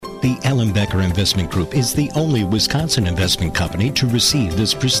The Ellenbecker Investment Group is the only Wisconsin investment company to receive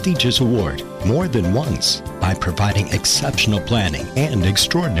this prestigious award more than once by providing exceptional planning and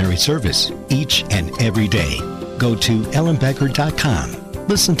extraordinary service each and every day. Go to ellenbecker.com.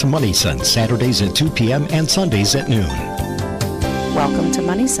 Listen to Money Sense Saturdays at 2 p.m. and Sundays at noon. Welcome to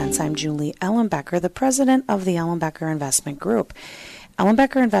Money Sense. I'm Julie Ellenbecker, the president of the Ellenbecker Investment Group.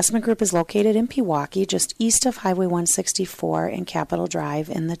 Ellenbecker Investment Group is located in Pewaukee, just east of Highway 164 and Capitol Drive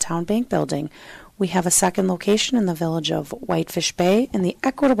in the Town Bank Building. We have a second location in the village of Whitefish Bay in the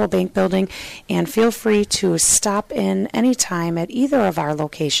Equitable Bank Building, and feel free to stop in anytime at either of our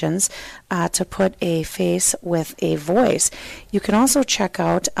locations to put a face with a voice. You can also check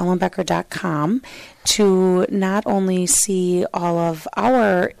out ellenbecker.com to not only see all of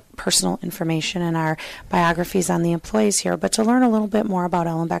our personal information and our biographies on the employees here, but to learn a little bit more about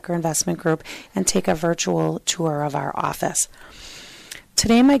Ellenbecker Investment Group and take a virtual tour of our office.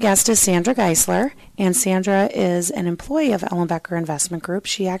 Today my guest is Sandra Geisler, and Sandra is an employee of Ellenbecker Investment Group.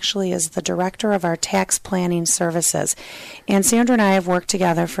 She actually is the director of our tax planning services. And Sandra and I have worked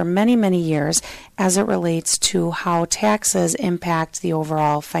together for many, many years as it relates to how taxes impact the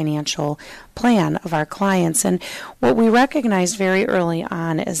overall financial plan of our clients. And what we recognized very early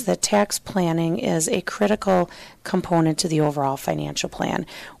on is that tax planning is a critical component to the overall financial plan.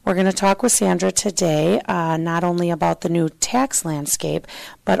 We're going to talk with Sandra today not only about the new tax landscape,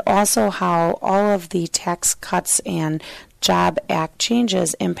 but also how all of the tax cuts and Job Act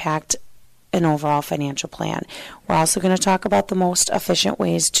changes impact an overall financial plan. We're also going to talk about the most efficient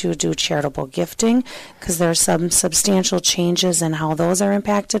ways to do charitable gifting, because there are some substantial changes in how those are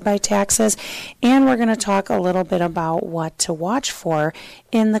impacted by taxes. And we're going to talk a little bit about what to watch for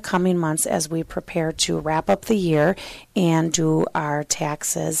in the coming months as we prepare to wrap up the year and do our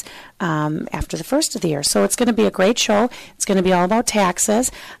taxes after the first of the year. So it's going to be a great show. It's going to be all about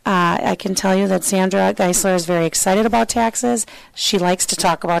taxes. I can tell you that Sandra Geisler is very excited about taxes. She likes to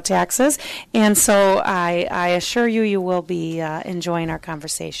talk about taxes. And so I assure you, you will be enjoying our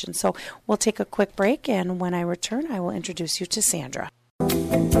conversation. So we'll take a quick break, and when I return, I will introduce you to Sandra.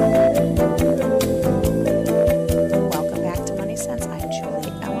 Welcome back to Money Sense. I'm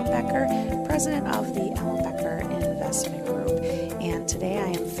Julie Ellenbecker, president of the Ellenbecker Investment Group. And today I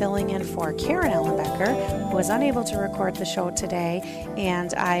am filling in for Karen Ellenbecker, who was unable to record the show today.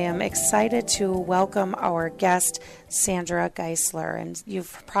 And I am excited to welcome our guest, Sandra Geisler. And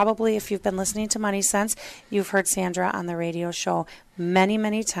you've probably, if you've been listening to Money Sense, you've heard Sandra on the radio show many,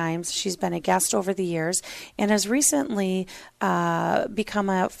 many times. She's been a guest over the years and has recently become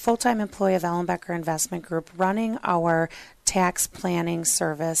a full-time employee of Ellenbecker Investment Group, running our tax planning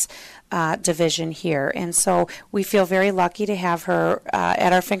service division here. And so we feel very lucky to have her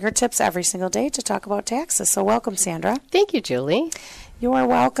at our fingertips every single day to talk about taxes. So welcome, Sandra. Thank you, Julie. You are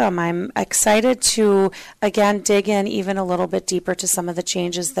welcome. I'm excited to, again, dig in even a little bit deeper to some of the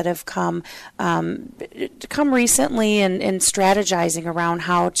changes that have come recently and strategizing around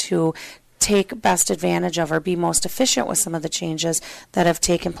how to take best advantage of or be most efficient with some of the changes that have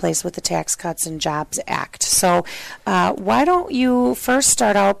taken place with the Tax Cuts and Jobs Act. So why don't you first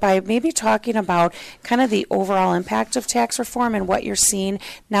start out by maybe talking about kind of the overall impact of tax reform and what you're seeing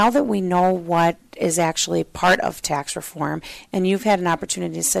now that we know what is actually part of tax reform, and you've had an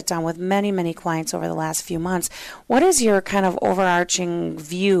opportunity to sit down with many, many clients over the last few months. What is your kind of overarching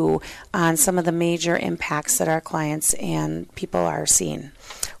view on some of the major impacts that our clients and people are seeing?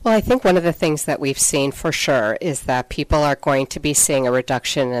 Well, I think one of the things that we've seen for sure is that people are going to be seeing a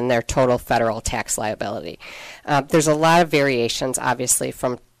reduction in their total federal tax liability. There's a lot of variations, obviously,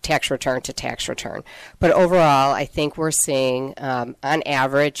 from tax return to tax return. But overall, I think we're seeing, on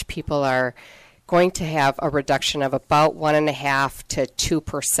average, people are going to have a reduction of about 1.5% to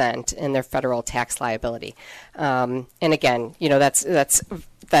 2% in their federal tax liability. And again, you know, that's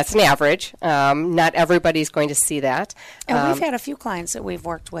an average. Not everybody's going to see that. And we've had a few clients that we've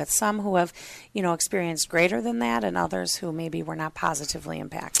worked with, some who have, you know, experienced greater than that, and others who maybe were not positively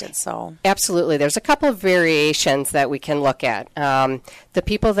impacted. So absolutely, there's a couple of variations that we can look at. The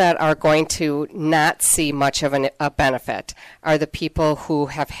people that are going to not see much of a benefit are the people who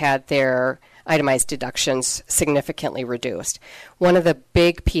have had their itemized deductions significantly reduced. One of the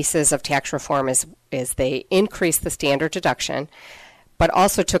big pieces of tax reform is they increased the standard deduction, but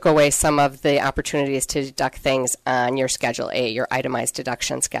also took away some of the opportunities to deduct things on your Schedule A, your itemized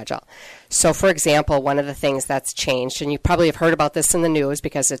deduction schedule. So, for example, one of the things that's changed, and you probably have heard about this in the news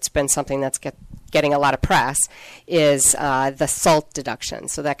because it's been something that's getting a lot of press, is the SALT deduction.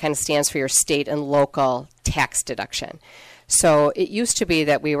 So that kind of stands for your state and local tax deduction. So it used to be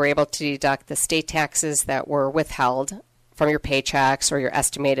that we were able to deduct the state taxes that were withheld from your paychecks or your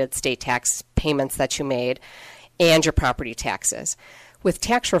estimated state tax payments that you made, and your property taxes. With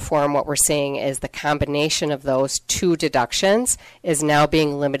tax reform, what we're seeing is the combination of those two deductions is now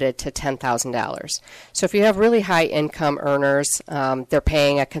being limited to $10,000. So if you have really high income earners, they're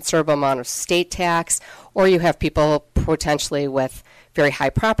paying a considerable amount of state tax, or you have people potentially with very high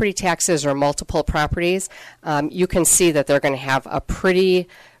property taxes or multiple properties, you can see that they're going to have a pretty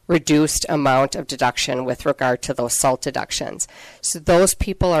reduced amount of deduction with regard to those SALT deductions. So those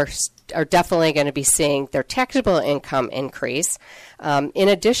people are definitely going to be seeing their taxable income increase. In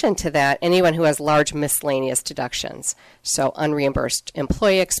addition to that, anyone who has large miscellaneous deductions, so unreimbursed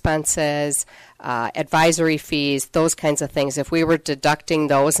employee expenses, advisory fees, those kinds of things, if we were deducting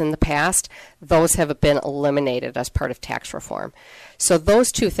those in the past, those have been eliminated as part of tax reform. So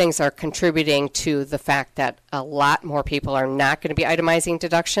those two things are contributing to the fact that a lot more people are not going to be itemizing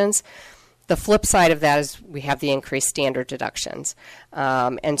deductions. The flip side of that is we have the increased standard deductions.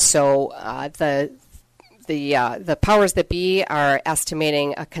 And so the powers that be are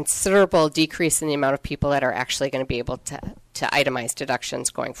estimating a considerable decrease in the amount of people that are actually going to be able to itemize deductions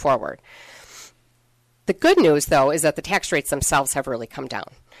going forward. The good news, though, is that the tax rates themselves have really come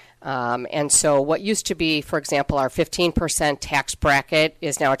down. And so what used to be, for example, our 15% tax bracket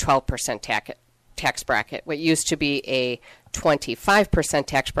is now a 12% tax bracket. What used to be a 25%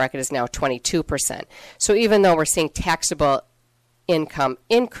 tax bracket is now 22%. So even though we're seeing taxable income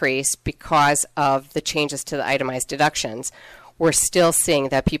increase because of the changes to the itemized deductions, we're still seeing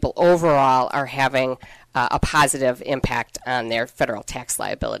that people overall are having a positive impact on their federal tax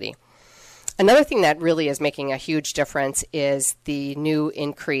liability. Another thing that really is making a huge difference is the new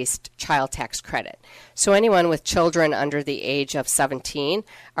increased child tax credit. So anyone with children under the age of 17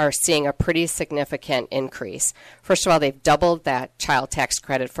 are seeing a pretty significant increase. First of all, they've doubled that child tax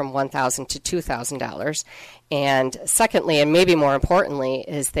credit from $1,000 to $2,000. And secondly, and maybe more importantly,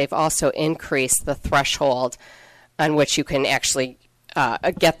 is they've also increased the threshold on which you can actually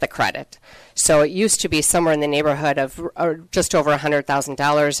get the credit. So it used to be somewhere in the neighborhood of just over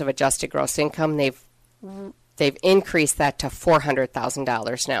 $100,000 of adjusted gross income. They've increased that to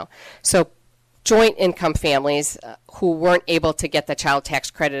 $400,000 now. So joint income families who weren't able to get the child tax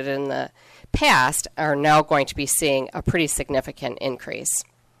credit in the past are now going to be seeing a pretty significant increase.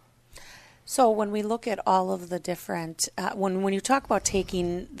 So when we look at all of the different, when you talk about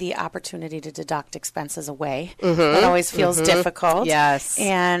taking the opportunity to deduct expenses away, that always feels difficult. Yes.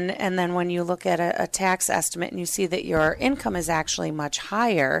 And then when you look at a tax estimate and you see that your income is actually much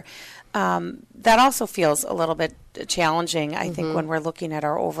higher, that also feels a little bit challenging, I think, when we're looking at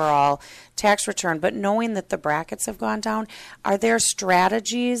our overall tax return. But knowing that the brackets have gone down, are there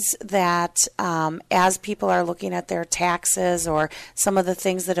strategies that as people are looking at their taxes or some of the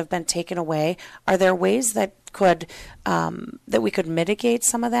things that have been taken away, are there ways that that we could mitigate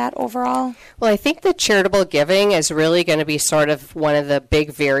some of that overall? Well, I think that charitable giving is really going to be sort of one of the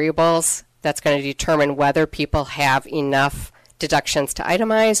big variables that's going to determine whether people have enough deductions to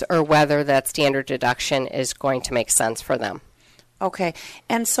itemize or whether that standard deduction is going to make sense for them. Okay.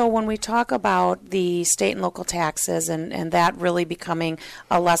 And so when we talk about the state and local taxes and that really becoming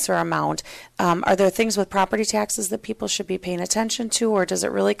a lesser amount, are there things with property taxes that people should be paying attention to, or does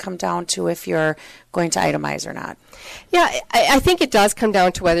it really come down to if you're going to itemize or not? Yeah, I think it does come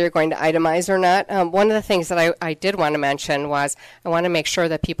down to whether you're going to itemize or not. One of the things that I did want to mention was I want to make sure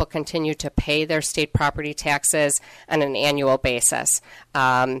that people continue to pay their state property taxes on an annual basis.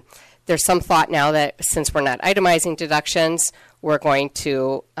 There's some thought now that since we're not itemizing deductions, we're going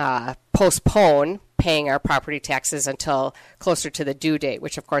to postpone paying our property taxes until closer to the due date,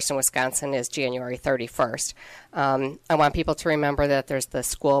 which of course in Wisconsin is January 31st. I want people to remember that there's the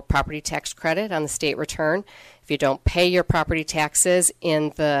school property tax credit on the state return. If you don't pay your property taxes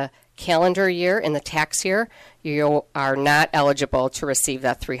in the calendar year, in the tax year, you are not eligible to receive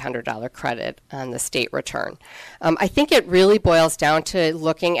that $300 credit on the state return. I think it really boils down to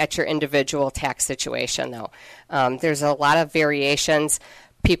looking at your individual tax situation, though. There's a lot of variations.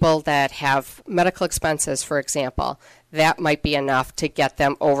 People that have medical expenses, for example, that might be enough to get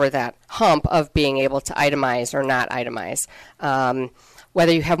them over that hump of being able to itemize or not itemize.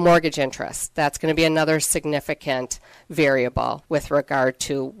 Whether you have mortgage interest, that's going to be another significant variable with regard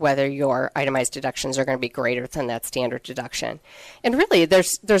to whether your itemized deductions are going to be greater than that standard deduction. And really,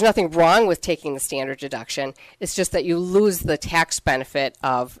 there's nothing wrong with taking the standard deduction. It's just that you lose the tax benefit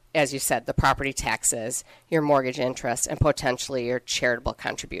of as you said, the property taxes, your mortgage interest, and potentially your charitable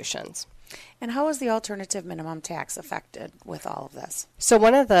contributions. And how is the alternative minimum tax affected with all of this? So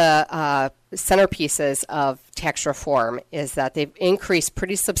one of the centerpieces of tax reform is that they've increased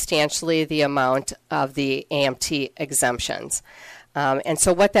pretty substantially the amount of the AMT exemptions. And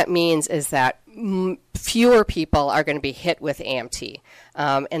so what that means is that fewer people are going to be hit with AMT.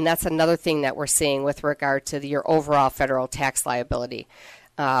 And that's another thing that we're seeing with regard to your overall federal tax liability.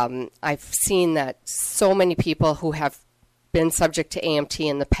 I've seen that so many people who have been subject to AMT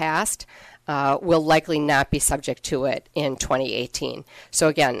in the past will likely not be subject to it in 2018. So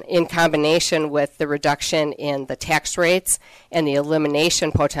again, in combination with the reduction in the tax rates and the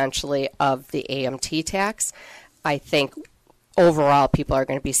elimination potentially of the AMT tax, I think overall people are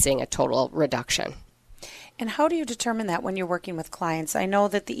going to be seeing a total reduction. And how do you determine that when you're working with clients? I know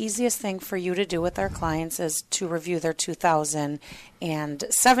that the easiest thing for you to do with our clients is to review their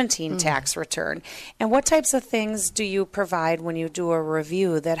 2017 tax return. And what types of things do you provide when you do a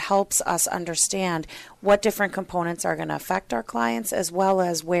review that helps us understand what different components are going to affect our clients, as well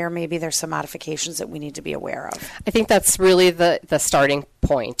as where maybe there's some modifications that we need to be aware of? I think that's really the starting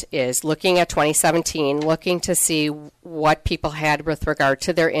point, is looking at 2017, looking to see what people had with regard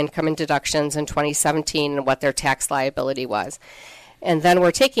to their income and deductions in 2017 and what their tax liability was. And then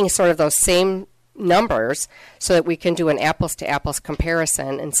we're taking sort of those same numbers so that we can do an apples-to-apples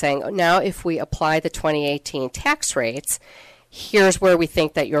comparison and saying, now if we apply the 2018 tax rates, here's where we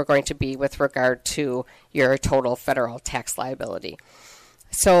think that you're going to be with regard to your total federal tax liability.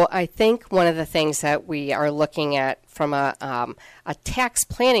 So I think one of the things that we are looking at from a tax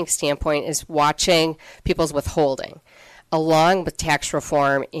planning standpoint is watching people's withholding. Along with tax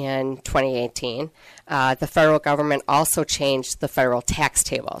reform in 2018, the federal government also changed the federal tax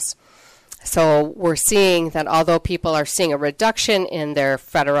tables. So we're seeing that although people are seeing a reduction in their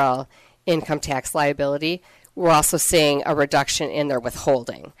federal income tax liability, we're also seeing a reduction in their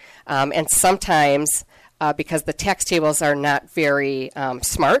withholding. And sometimes, because the tax tables are not very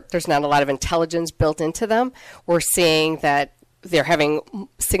smart, there's not a lot of intelligence built into them, we're seeing that they're having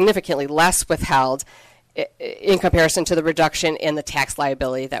significantly less withheld in comparison to the reduction in the tax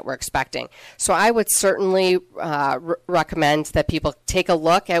liability that we're expecting. So I would certainly recommend that people take a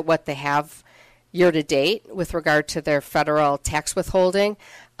look at what they have year to date with regard to their federal tax withholding.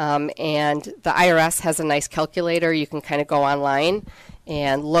 And the IRS has a nice calculator. You can kind of go online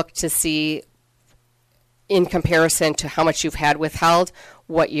and look to see, in comparison to how much you've had withheld,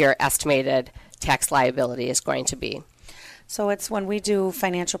 what your estimated tax liability is going to be. So it's when we do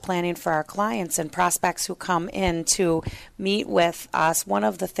financial planning for our clients and prospects who come in to meet with us, one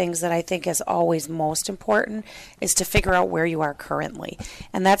of the things that I think is always most important is to figure out where you are currently.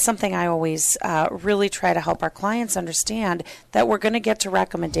 And that's something I always really try to help our clients understand, that we're going to get to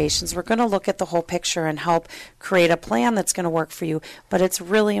recommendations. We're going to look at the whole picture and help create a plan that's going to work for you. But it's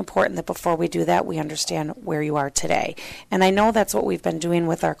really important that before we do that, we understand where you are today. And I know that's what we've been doing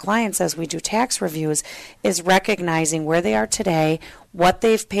with our clients as we do tax reviews, is recognizing where they are today, what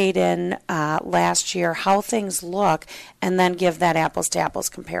they've paid in last year, how things look, and then give that apples-to-apples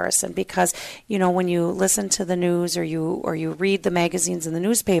comparison. Because, you know, when you listen to the news or you read the magazines and the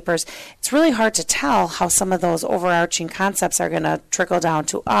newspapers, it's really hard to tell how some of those overarching concepts are going to trickle down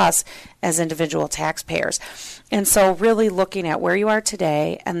to us as individual taxpayers. And so really looking at where you are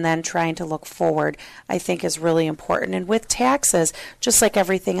today and then trying to look forward, I think, is really important. And with taxes, just like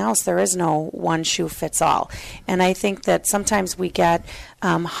everything else, there is no one shoe fits all. And I think that sometimes we get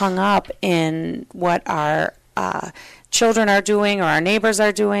hung up in what our children are doing or our neighbors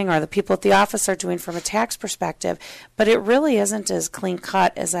are doing or the people at the office are doing from a tax perspective, but it really isn't as clean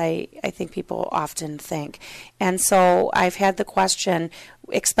cut as I think people often think. And so I've had the question,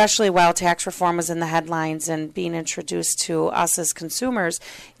 especially while tax reform was in the headlines and being introduced to us as consumers,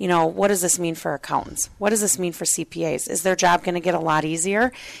 you know, what does this mean for accountants? What does this mean for CPAs? Is their job going to get a lot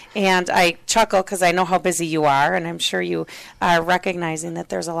easier? And I chuckle because I know how busy you are, and I'm sure you are recognizing that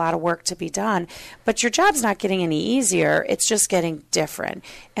there's a lot of work to be done. But your job's not getting any easier. It's just getting different.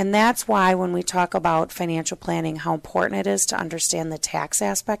 And that's why when we talk about financial planning, how important it is to understand the tax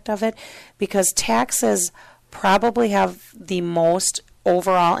aspect of it, because taxes probably have the most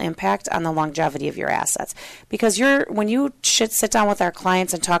overall impact on the longevity of your assets. Because when you sit down with our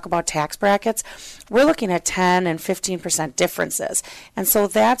clients and talk about tax brackets, we're looking at 10 and 15% differences. And so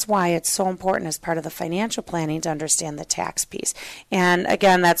that's why it's so important as part of the financial planning to understand the tax piece. And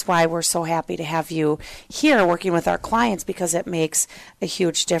again, that's why we're so happy to have you here working with our clients, because it makes a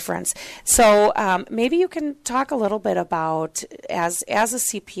huge difference. So maybe you can talk a little bit about, as a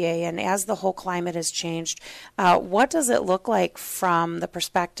CPA and as the whole climate has changed, what does it look like from from the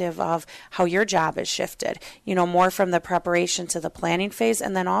perspective of how your job is shifted, more from the preparation to the planning phase,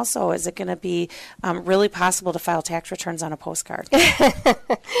 and then also, is it going to be really possible to file tax returns on a postcard?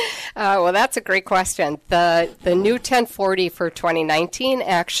 Well, that's a great question. The new 1040 for 2019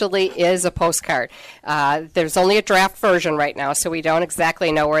 actually is a postcard. There's only a draft version right now, so we don't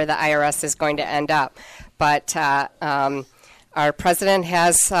exactly know where the IRS is going to end up. But our president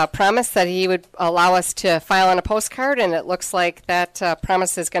has promised that he would allow us to file on a postcard, and it looks like that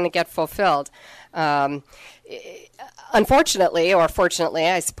promise is going to get fulfilled. Unfortunately, or fortunately,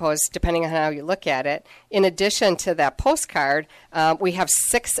 I suppose, depending on how you look at it, in addition to that postcard, we have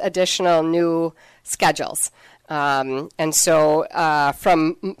 6 additional new schedules. And so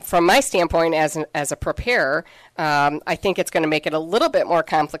from my standpoint as a preparer, I think it's going to make it a little bit more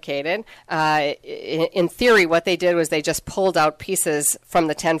complicated. In theory, what they did was they just pulled out pieces from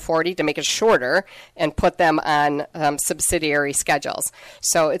the 1040 to make it shorter and put them on subsidiary schedules.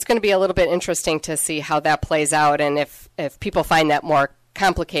 So it's going to be a little bit interesting to see how that plays out and if people find that more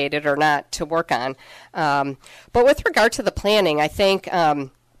complicated or not to work on. But with regard to the planning, I think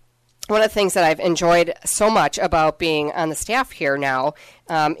one of the things that I've enjoyed so much about being on the staff here now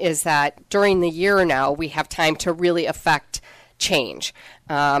is that during the year now we have time to really affect change.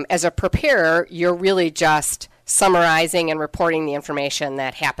 As a preparer, you're really just summarizing and reporting the information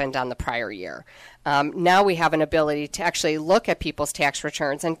that happened on the prior year. Now we have an ability to actually look at people's tax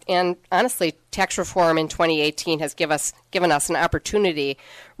returns, and honestly, tax reform in 2018 has given us an opportunity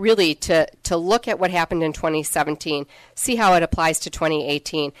really to look at what happened in 2017, see how it applies to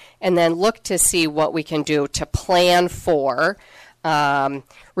 2018, and then look to see what we can do to plan for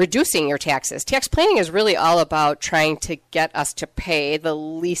reducing your taxes. Tax planning is really all about trying to get us to pay the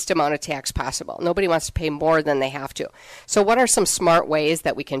least amount of tax possible. Nobody wants to pay more than they have to. So what are some smart ways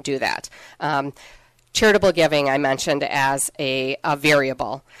that we can do that? Charitable giving, I mentioned as a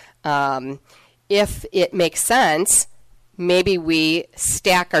variable. If it makes sense, maybe we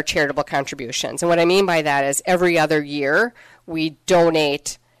stack our charitable contributions. And what I mean by that is every other year we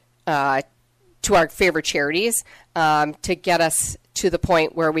donate to our favorite charities to get us to the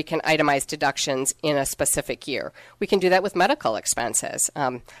point where we can itemize deductions in a specific year. We can do that with medical expenses.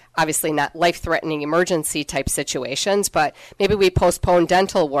 Obviously not life-threatening emergency type situations, but maybe we postpone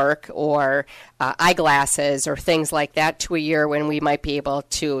dental work or eyeglasses or things like that to a year when we might be able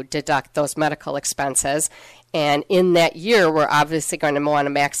to deduct those medical expenses. And in that year, we're obviously going to want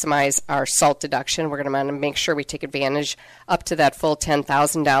to maximize our SALT deduction. We're going to want to make sure we take advantage up to that full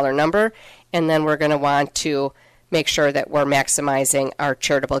 $10,000 number. And then we're going to want to make sure that we're maximizing our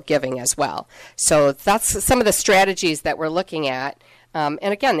charitable giving as well. So that's some of the strategies that we're looking at. And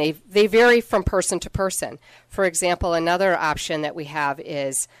again, they vary from person to person. For example, another option that we have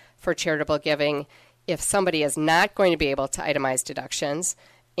is for charitable giving, if somebody is not going to be able to itemize deductions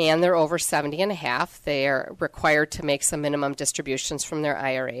and they're over 70 and a half, they are required to make some minimum distributions from their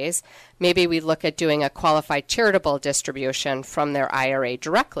IRAs. Maybe we look at doing a qualified charitable distribution from their IRA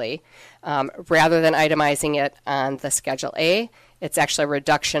directly. Rather than itemizing it on the Schedule A, it's actually a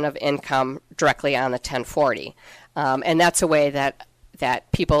reduction of income directly on the 1040. And that's a way that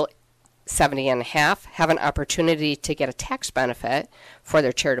people 70 and a half have an opportunity to get a tax benefit for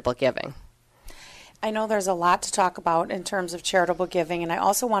their charitable giving. I know there's a lot to talk about in terms of charitable giving, and I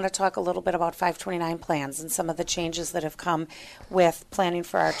also want to talk a little bit about 529 plans and some of the changes that have come with planning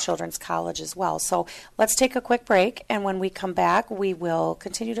for our children's college as well. So let's take a quick break, and when we come back, we will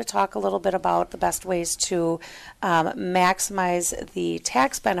continue to talk a little bit about the best ways to maximize the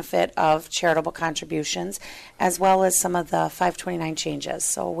tax benefit of charitable contributions, as well as some of the 529 changes.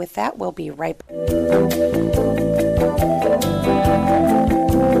 So with that, we'll be right back.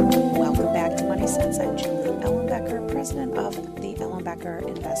 Welcome back to Money Sense. I'm Julie Ellenbecker, president of the Ellenbecker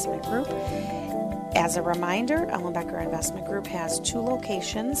Investment Group. As a reminder, Ellenbecker Investment Group has 2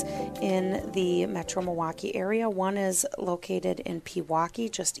 locations in the Metro Milwaukee area. One is located in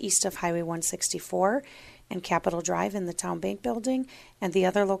Pewaukee, just east of Highway 164 and Capitol Drive in the Town Bank Building, and the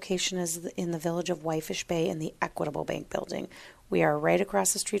other location is in the village of Whitefish Bay in the Equitable Bank Building. We are right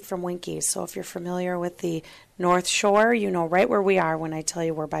across the street from Winkies, so if you're familiar with the North Shore, you know right where we are when I tell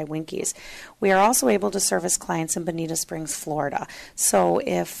you we're by Winkies. We are also able to service clients in Bonita Springs, Florida. So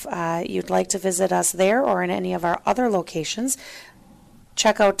if you'd like to visit us there or in any of our other locations,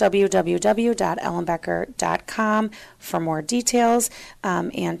 check out www.ellenbecker.com for more details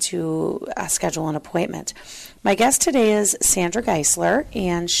and to schedule an appointment. My guest today is Sandra Geisler,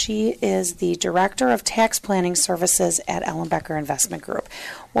 and she is the Director of Tax Planning Services at Ellenbecker Investment Group.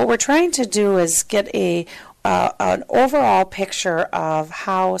 What we're trying to do is get a an overall picture of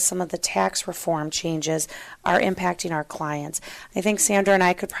how some of the tax reform changes are impacting our clients. I think Sandra and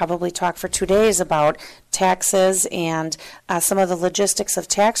I could probably talk for 2 days about taxes and some of the logistics of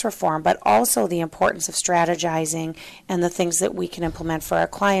tax reform, but also the importance of strategizing and the things that we can implement for our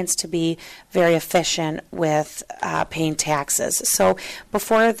clients to be very efficient with paying taxes. So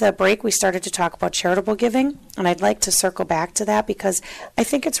before the break, we started to talk about charitable giving, and I'd like to circle back to that because I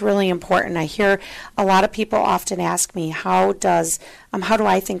think it's really important. I hear a lot of people often ask me, how do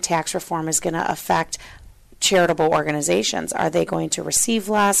I think tax reform is going to affect charitable organizations? Are they going to receive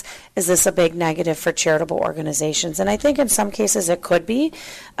less? Is this a big negative for charitable organizations? And I think in some cases it could be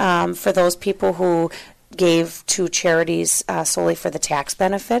for those people who gave to charities solely for the tax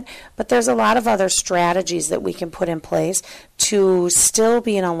benefit, but there's a lot of other strategies that we can put in place to still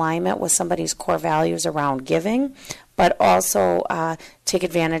be in alignment with somebody's core values around giving, but also take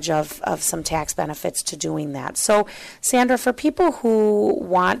advantage of some tax benefits to doing that. So, Sandra, for people who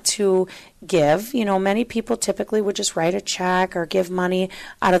want to give, many people typically would just write a check or give money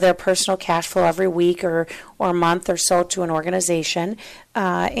out of their personal cash flow every week or month or so to an organization,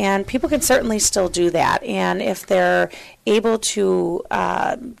 and people can certainly still do that. And if they're able to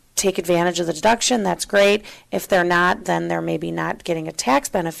take advantage of the deduction, that's great. If they're not, then they're maybe not getting a tax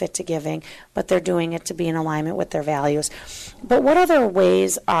benefit to giving, but they're doing it to be in alignment with their values. But what other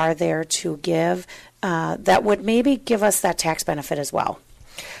ways are there to give that would maybe give us that tax benefit as well?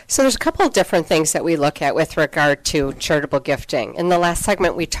 So there's a couple of different things that we look at with regard to charitable gifting. In the last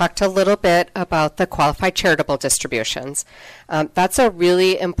segment, we talked a little bit about the qualified charitable distributions. That's a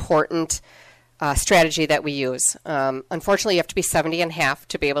really important strategy that we use. Unfortunately, you have to be 70 and a half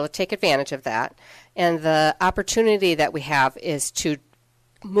to be able to take advantage of that. And the opportunity that we have is to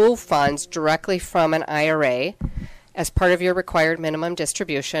move funds directly from an IRA as part of your required minimum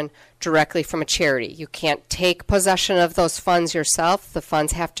distribution directly from a charity. You can't take possession of those funds yourself. The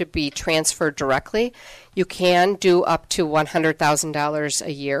funds have to be transferred directly. You can do up to $100,000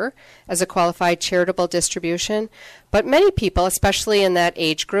 a year as a qualified charitable distribution. But many people, especially in that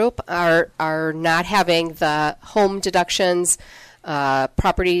age group, are not having the home deductions,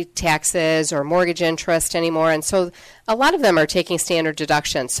 property taxes or mortgage interest anymore, and so a lot of them are taking standard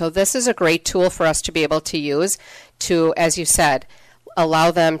deductions. So this is a great tool for us to be able to use to, as you said,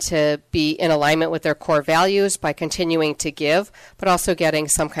 allow them to be in alignment with their core values by continuing to give, but also getting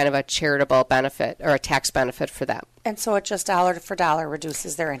some kind of a charitable benefit or a tax benefit for them. And so it just dollar for dollar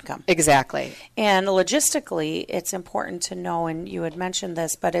reduces their income. Exactly. And logistically, it's important to know, and you had mentioned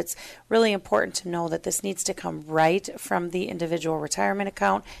this, but it's really important to know that this needs to come right from the individual retirement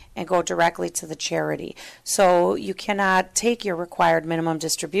account and go directly to the charity. So you cannot take your required minimum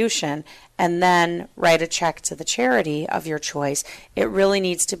distribution and then write a check to the charity of your choice. It really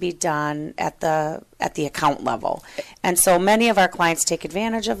needs to be done at the account level. And so many of our clients take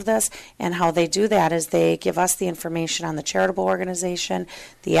advantage of this, and how they do that is they give us the information on the charitable organization,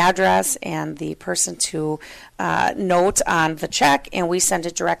 the address, and the person to note on the check, and we send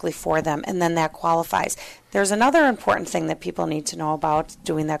it directly for them, and then that qualifies. There's another important thing that people need to know about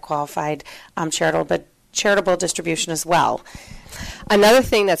doing that qualified charitable distribution as well. Another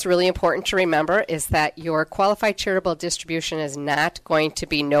thing that's really important to remember is that your qualified charitable distribution is not going to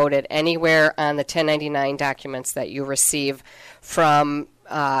be noted anywhere on the 1099 documents that you receive from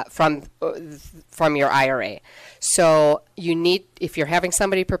your IRA. So you need, if you're having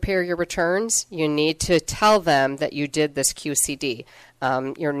somebody prepare your returns, you need to tell them that you did this QCD.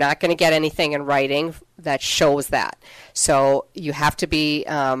 You're not going to get anything in writing that shows that. So you have to be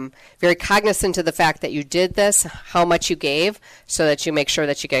very cognizant of the fact that you did this, how much you gave, so that you make sure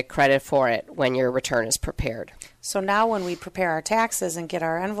that you get credit for it when your return is prepared. So now when we prepare our taxes and get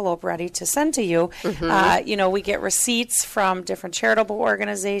our envelope ready to send to you, we get receipts from different charitable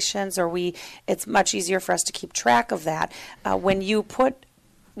organizations, or it's much easier for us to keep track of that. When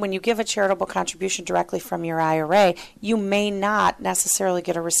you give a charitable contribution directly from your IRA, you may not necessarily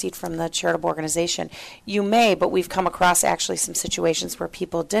get a receipt from the charitable organization. You may, but we've come across actually some situations where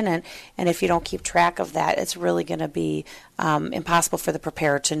people didn't, and if you don't keep track of that, it's really going to be impossible for the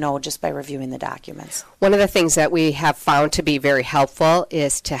preparer to know just by reviewing the documents. One of the things that we have found to be very helpful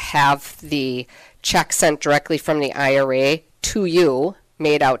is to have the check sent directly from the IRA to you,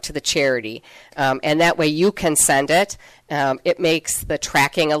 made out to the charity. And that way you can send it. It makes the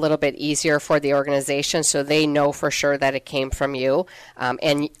tracking a little bit easier for the organization, so they know for sure that it came from you.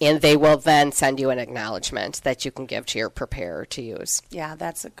 And they will then send you an acknowledgement that you can give to your preparer to use. Yeah,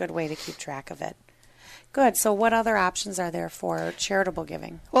 that's a good way to keep track of it. Good. So what other options are there for charitable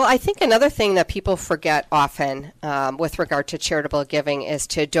giving? Well, I think another thing that people forget often with regard to charitable giving is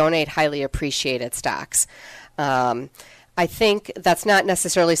to donate highly appreciated stocks. I think that's not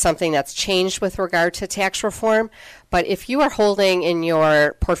necessarily something that's changed with regard to tax reform, but if you are holding in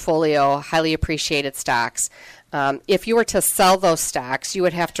your portfolio highly appreciated stocks, if you were to sell those stocks, you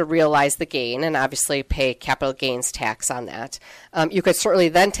would have to realize the gain and obviously pay capital gains tax on that. You could certainly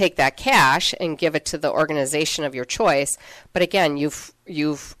then take that cash and give it to the organization of your choice, but again,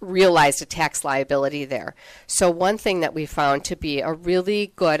 you've realized a tax liability there. So one thing that we found to be a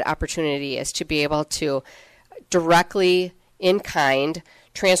really good opportunity is to be able to directly, in kind,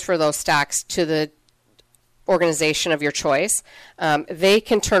 transfer those stocks to the organization of your choice. They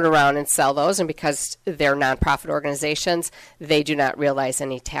can turn around and sell those, and because they're nonprofit organizations, they do not realize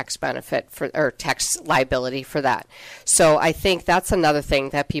any tax benefit or tax liability for that. So I think that's another thing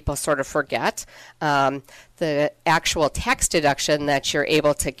that people sort of forget. The actual tax deduction that you're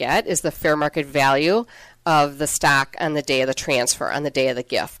able to get is the fair market value of the stock on the day of the transfer, on the day of the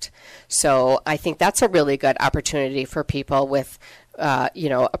gift. So I think that's a really good opportunity for people with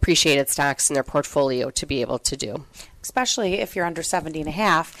appreciated stocks in their portfolio to be able to do. Especially if you're under 70 and a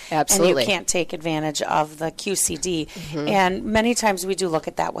half. Absolutely. And you can't take advantage of the QCD. Mm-hmm. And many times we do look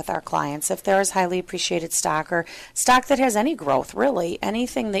at that with our clients. If there is highly appreciated stock or stock that has any growth, really,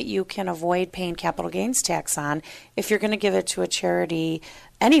 anything that you can avoid paying capital gains tax on, if you're going to give it to a charity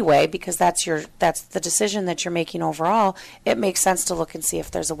anyway, because that's the decision that you're making overall, it makes sense to look and see if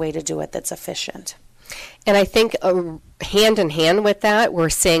there's a way to do it that's efficient. And I think hand in hand with that, we're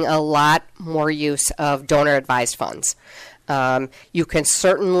seeing a lot more use of donor-advised funds. You can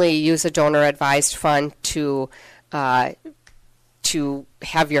certainly use a donor-advised fund to have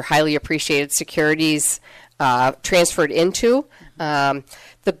your highly appreciated securities transferred into.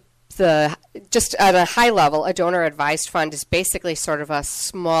 Just at a high level, a donor-advised fund is basically sort of a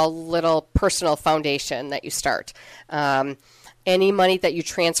small little personal foundation that you start. Any money that you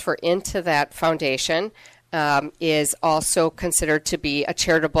transfer into that foundation is also considered to be a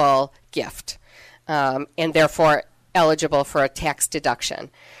charitable gift and therefore eligible for a tax deduction.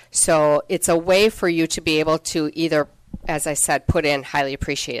 So it's a way for you to be able to either, as I said, put in highly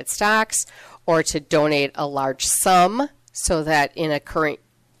appreciated stocks or to donate a large sum so that in a current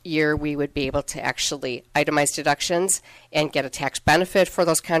year we would be able to actually itemize deductions and get a tax benefit for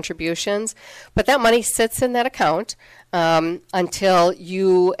those contributions. But that money sits in that account until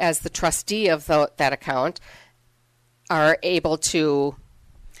you, as the trustee of that account, are able to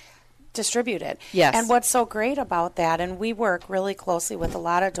distribute it. Yes. And what's so great about that, and we work really closely with a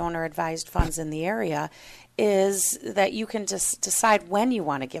lot of donor-advised funds in the area, is that you can just decide when you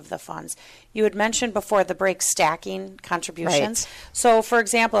want to give the funds. You had mentioned before the break stacking contributions. Right. So, for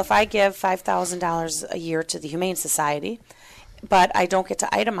example, if I give $5,000 a year to the Humane Society, but I don't get to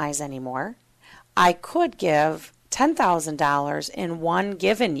itemize anymore, I could give $10,000 in one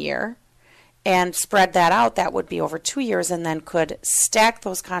given year and spread that out. That would be over 2 years, and then could stack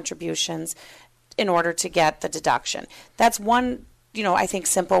those contributions in order to get the deduction. That's one, I think,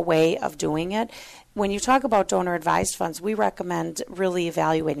 simple way of doing it. When you talk about donor-advised funds, we recommend really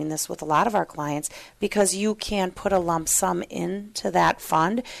evaluating this with a lot of our clients because you can put a lump sum into that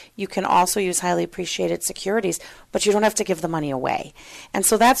fund. You can also use highly appreciated securities, but you don't have to give the money away. And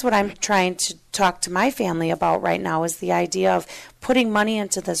so that's what I'm trying to talk to my family about right now is the idea of putting money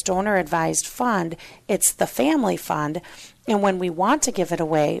into this donor-advised fund. It's the family fund. And when we want to give it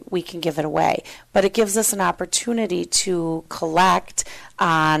away, we can give it away. But it gives us an opportunity to collect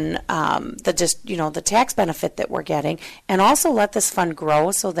on the tax benefit that we're getting, and also let this fund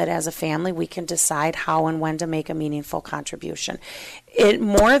grow so that as a family we can decide how and when to make a meaningful contribution. It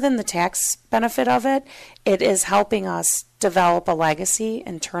more than the tax benefit of it, it is helping us develop a legacy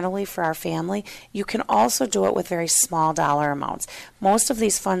internally for our family. You can also do it with very small dollar amounts. Most of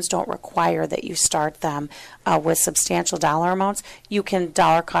these funds don't require that you start them with substantial dollar amounts. You can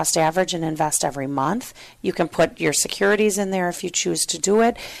dollar cost average and invest every month. You can put your securities in there if you choose to do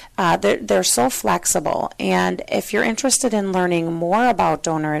it. They're so flexible. And if you're interested in learning more about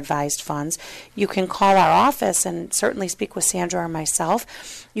donor advised funds, you can call our office and certainly speak with Sandra or myself.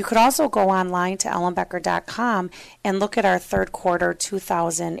 You could also go online to ellenbecker.com and look at our third quarter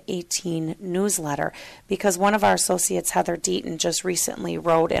 2018 newsletter, because one of our associates, Heather Deaton, just recently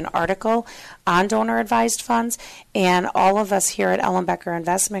wrote an article on donor advised funds, and all of us here at Ellenbecker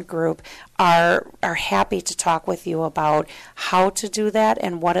Investment Group are happy to talk with you about how to do that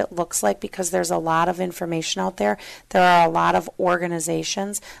and what it looks like, because there's a lot of information out there. There are a lot of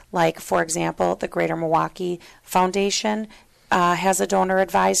organizations, like, for example, the Greater Milwaukee Foundation has a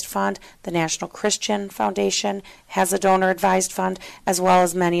donor-advised fund. The National Christian Foundation has a donor-advised fund, as well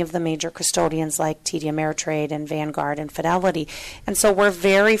as many of the major custodians like TD Ameritrade and Vanguard and Fidelity. And so we're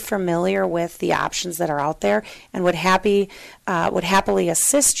very familiar with the options that are out there and would happily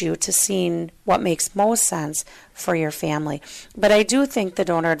assist you to seeing what makes most sense for your family. But I do think the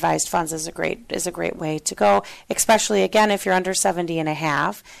donor advised funds is a great way to go, especially again if you're under 70 and a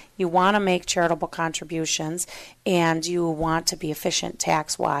half. You want to make charitable contributions and you want to be efficient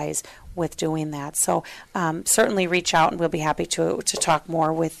tax wise with doing that. So certainly reach out and we'll be happy to talk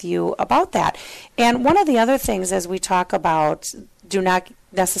more with you about that. And one of the other things as we talk about do not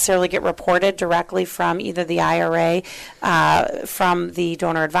necessarily get reported directly from either the IRA, from the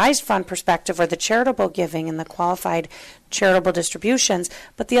donor advised fund perspective, or the charitable giving and the qualified charitable distributions.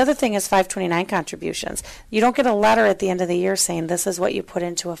 But the other thing is 529 contributions. You don't get a letter at the end of the year saying this is what you put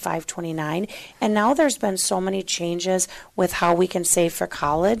into a 529. And now there's been so many changes with how we can save for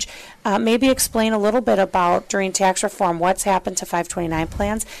college. Maybe explain a little bit about during tax reform what's happened to 529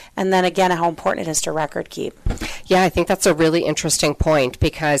 plans, and then again how important it is to record keep. Yeah, I think that's a really interesting point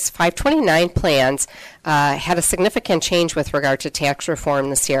because 529 plans had a significant change with regard to tax reform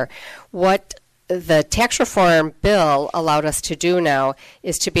this year. What the tax reform bill allowed us to do now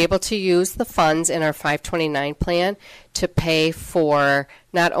is to be able to use the funds in our 529 plan to pay for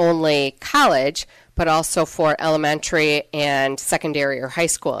not only college, but also for elementary and secondary or high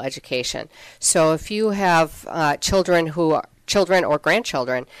school education. So if you have children or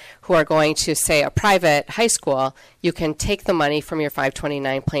grandchildren who are going to, say, a private high school, you can take the money from your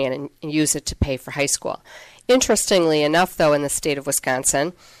 529 plan and use it to pay for high school. Interestingly enough, though, in the state of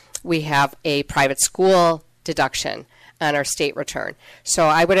Wisconsin, we have a private school deduction on our state return. So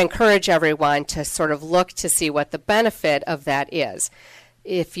I would encourage everyone to sort of look to see what the benefit of that is.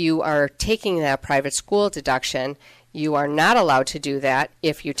 If you are taking that private school deduction, you are not allowed to do that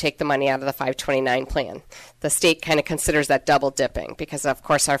if you take the money out of the 529 plan. The state kind of considers that double dipping because, of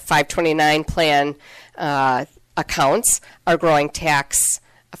course, our 529 plan accounts are growing tax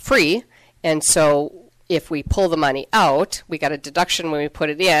free, and so if we pull the money out, we got a deduction when we put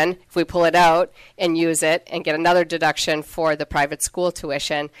it in. If we pull it out and use it and get another deduction for the private school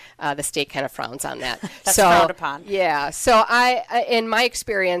tuition, the state kind of frowns on that. That's frowned upon. Yeah. So I, in my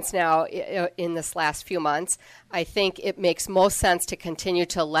experience now in this last few months, I think it makes most sense to continue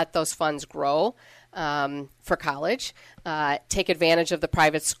to let those funds grow for college. Take advantage of the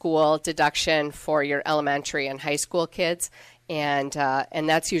private school deduction for your elementary and high school kids. And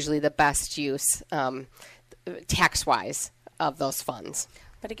that's usually the best use tax-wise of those funds.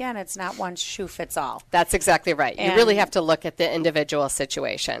 But again, it's not one shoe fits all. That's exactly right. You really have to look at the individual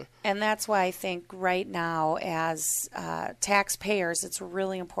situation. And that's why I think right now as taxpayers, it's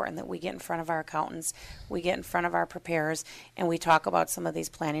really important that we get in front of our accountants, we get in front of our preparers, and we talk about some of these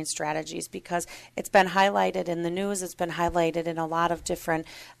planning strategies because it's been highlighted in the news, it's been highlighted in a lot of different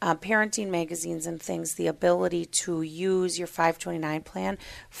parenting magazines and things, the ability to use your 529 plan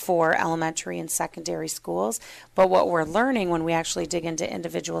for elementary and secondary schools. But what we're learning when we actually dig into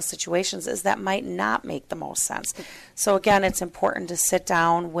individual situations is that might not make the most sense. So again, it's important to sit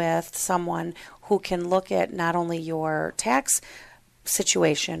down with someone who can look at not only your tax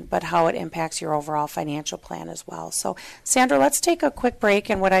situation, but how it impacts your overall financial plan as well. So, Sandra, let's take a quick break,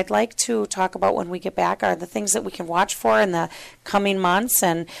 and what I'd like to talk about when we get back are the things that we can watch for in the coming months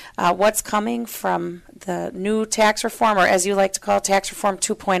and what's coming from the new tax reform, or as you like to call it, tax reform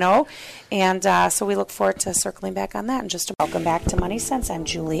 2.0. And so we look forward to circling back on that. And just welcome back to Money Sense. I'm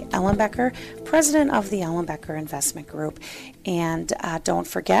Julie Ellenbecker, president of the Ellenbecker Investment Group. And don't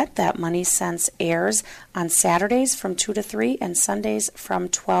forget that Money Sense airs on Saturdays from 2 to 3 and Sundays from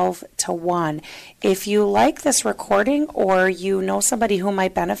 12 to 1. If you like this recording or you know somebody who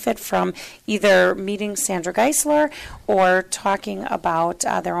might benefit from either meeting Sandra Geisler or talking about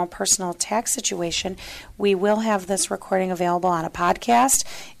their own personal tax situation, we will have this recording available on a podcast,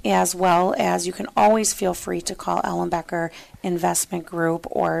 as well as you can always feel free to call Ellenbecker Investment Group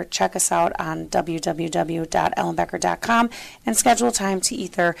or check us out on www.ellenbecker.com and schedule time to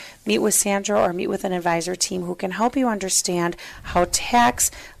either meet with Sandra or meet with an advisor team who can help you understand how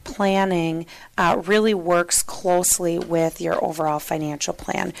tax planning really works closely with your overall financial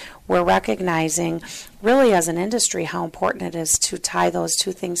plan. We're recognizing really as an industry how important it is to tie those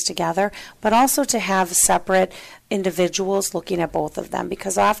two things together, but also to have separate individuals looking at both of them,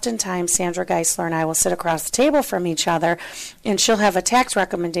 because oftentimes Sandra Geisler and I will sit across the table from each other and she'll have a tax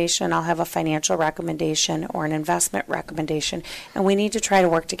recommendation, I'll have a financial recommendation or an investment recommendation, and we need to try to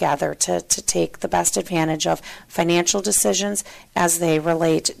work together to take the best advantage of financial decisions as they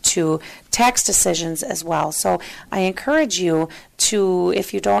relate to tax decisions as well. So I encourage you to,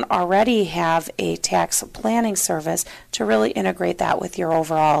 if you don't already have a tax planning service, to really integrate that with your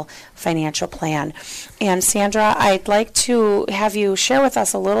overall financial plan. And Sandra, I'd like to have you share with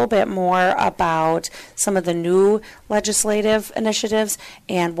us a little bit more about some of the new legislative initiatives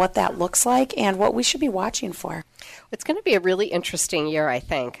and what that looks like and what we should be watching for. It's going to be a really interesting year, I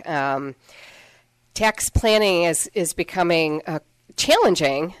think. Tax planning is becoming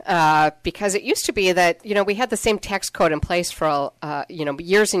challenging because it used to be that we had the same tax code in place for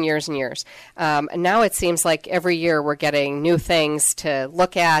years and years and years, and now it seems like every year we're getting new things to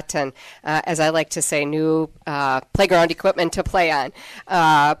look at, and as I like to say, new playground equipment to play on.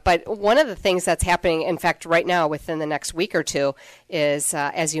 But one of the things that's happening, in fact, right now within the next week or two, is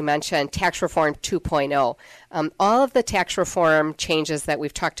as you mentioned, Tax Reform 2.0. All of the tax reform changes that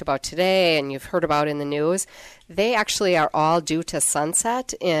we've talked about today and you've heard about in the news, they actually are all due to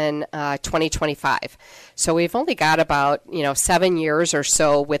sunset in 2025. So we've only got about 7 years or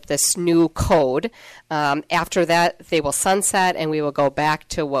so with this new code. After that, they will sunset and we will go back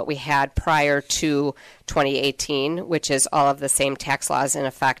to what we had prior to 2018, which is all of the same tax laws in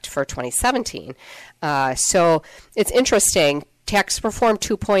effect for 2017. So it's interesting. Tax Reform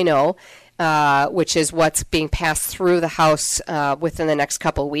 2.0, which is what's being passed through the House within the next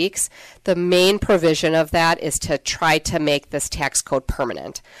couple weeks. The main provision of that is to try to make this tax code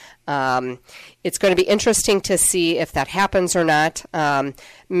permanent. It's going to be interesting to see if that happens or not.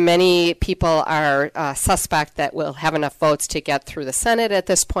 Many people are suspect that we'll have enough votes to get through the Senate at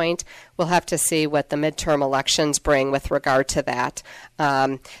this point. We'll have to see what the midterm elections bring with regard to that.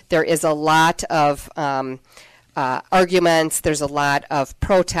 There is a lot of arguments. There's a lot of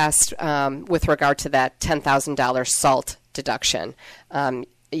protest with regard to that $10,000 SALT deduction.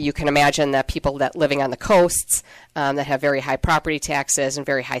 You can imagine that people that living on the coasts that have very high property taxes and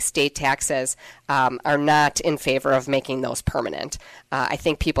very high state taxes are not in favor of making those permanent. I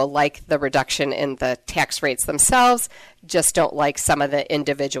think people like the reduction in the tax rates themselves, just don't like some of the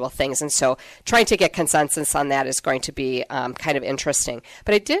individual things. And so trying to get consensus on that is going to be kind of interesting.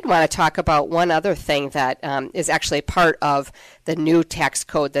 But I did want to talk about one other thing that is actually part of the new tax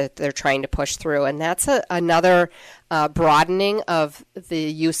code that they're trying to push through, and that's another broadening of the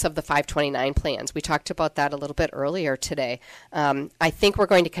use of the 529 plans. We talked about that a little bit earlier today. I think we're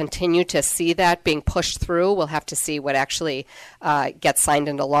going to continue to see that being pushed through. We'll have to see what actually gets signed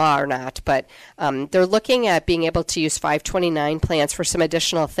into law or not. But they're looking at being able to use 529 plans for some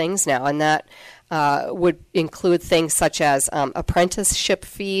additional things now, and that would include things such as apprenticeship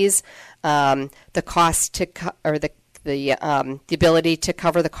fees, the cost to the ability to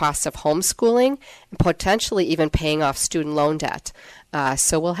cover the costs of homeschooling, and potentially even paying off student loan debt.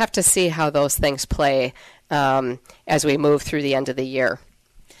 So we'll have to see how those things play as we move through the end of the year.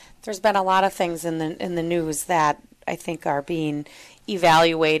 There's been a lot of things in the news that I think are being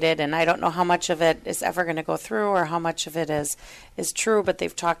evaluated, and I don't know how much of it is ever going to go through or how much of it is true, but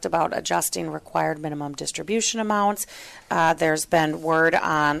they've talked about adjusting required minimum distribution amounts. There's been word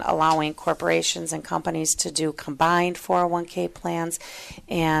on allowing corporations and companies to do combined 401k plans,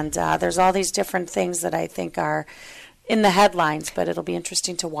 and there's all these different things that I think are in the headlines, but it'll be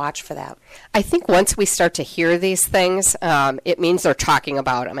interesting to watch for that. I think once we start to hear these things, it means they're talking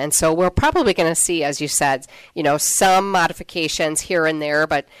about them. And so we're probably going to see, as you said, some modifications here and there,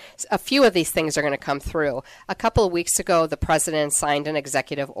 but a few of these things are going to come through. A couple of weeks ago, the president signed an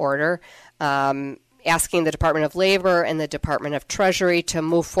executive order asking the Department of Labor and the Department of Treasury to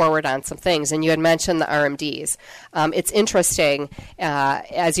move forward on some things. And you had mentioned the RMDs. It's interesting,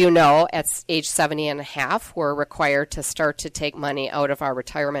 as you know, at age 70 and a half, we're required to start to take money out of our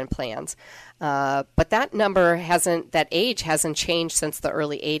retirement plans. But that age hasn't changed since the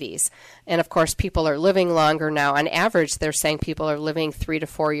early 80s. And of course, people are living longer now. On average, they're saying people are living 3 to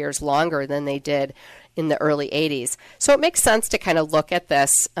 4 years longer than they did in the early 80s. So it makes sense to kind of look at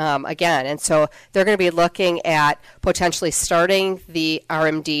this again. And so they're going to be looking at potentially starting the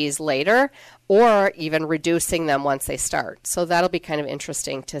RMDs later or even reducing them once they start. So that'll be kind of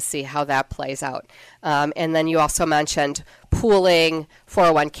interesting to see how that plays out. And then you also mentioned pooling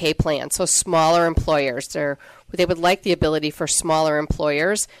 401k plans. So smaller employers, they would like the ability for smaller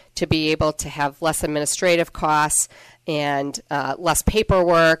employers to be able to have less administrative costs and less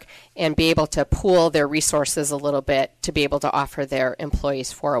paperwork and be able to pool their resources a little bit to be able to offer their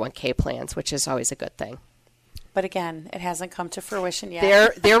employees 401k plans, which is always a good thing. But again, it hasn't come to fruition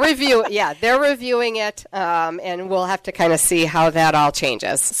yet. They're reviewing it, and we'll have to kind of see how that all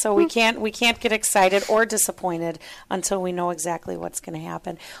changes. So we can't get excited or disappointed until we know exactly what's going to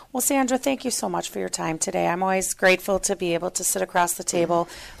happen. Well, Sandra, thank you so much for your time today. I'm always grateful to be able to sit across the table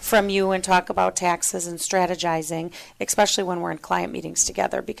from you and talk about taxes and strategizing, especially when we're in client meetings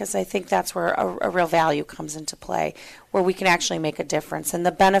together, because I think that's where a real value comes into play, where we can actually make a difference. And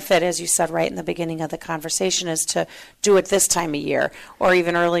the benefit, as you said right in the beginning of the conversation, is to do it this time of year or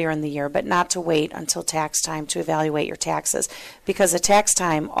even earlier in the year, but not to wait until tax time to evaluate your taxes. Because at tax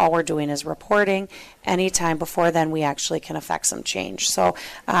time, all we're doing is reporting. Anytime before then, we actually can affect some change. So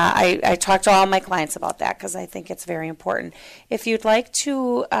I talk to all my clients about that because I think it's very important. If you'd like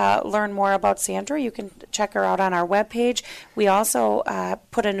to learn more about Sandra, you can check her out on our webpage. We also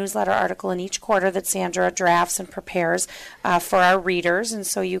put a newsletter article in each quarter that Sandra drafts and prepares for our readers, and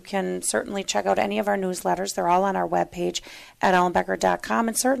so you can certainly check out any of our newsletters. They're all on our webpage at ellenbecker.com,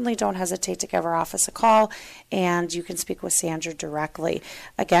 and certainly don't hesitate to give our office a call, and you can speak with Sandra directly.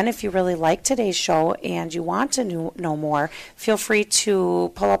 Again, if you really like today's show and you want to know more, feel free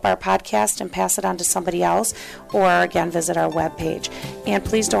to pull up our podcast and pass it on to somebody else, or again, visit our webpage. And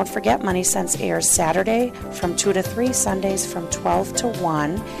please don't forget, Money Sense airs Saturday from 2 to 3, Sundays from 12 to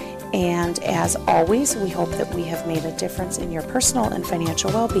 1. And as always, we hope that we have made a difference in your personal and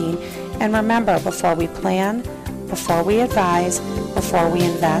financial well-being. And remember, before we plan, before we advise, before we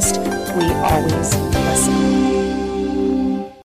invest, we always listen.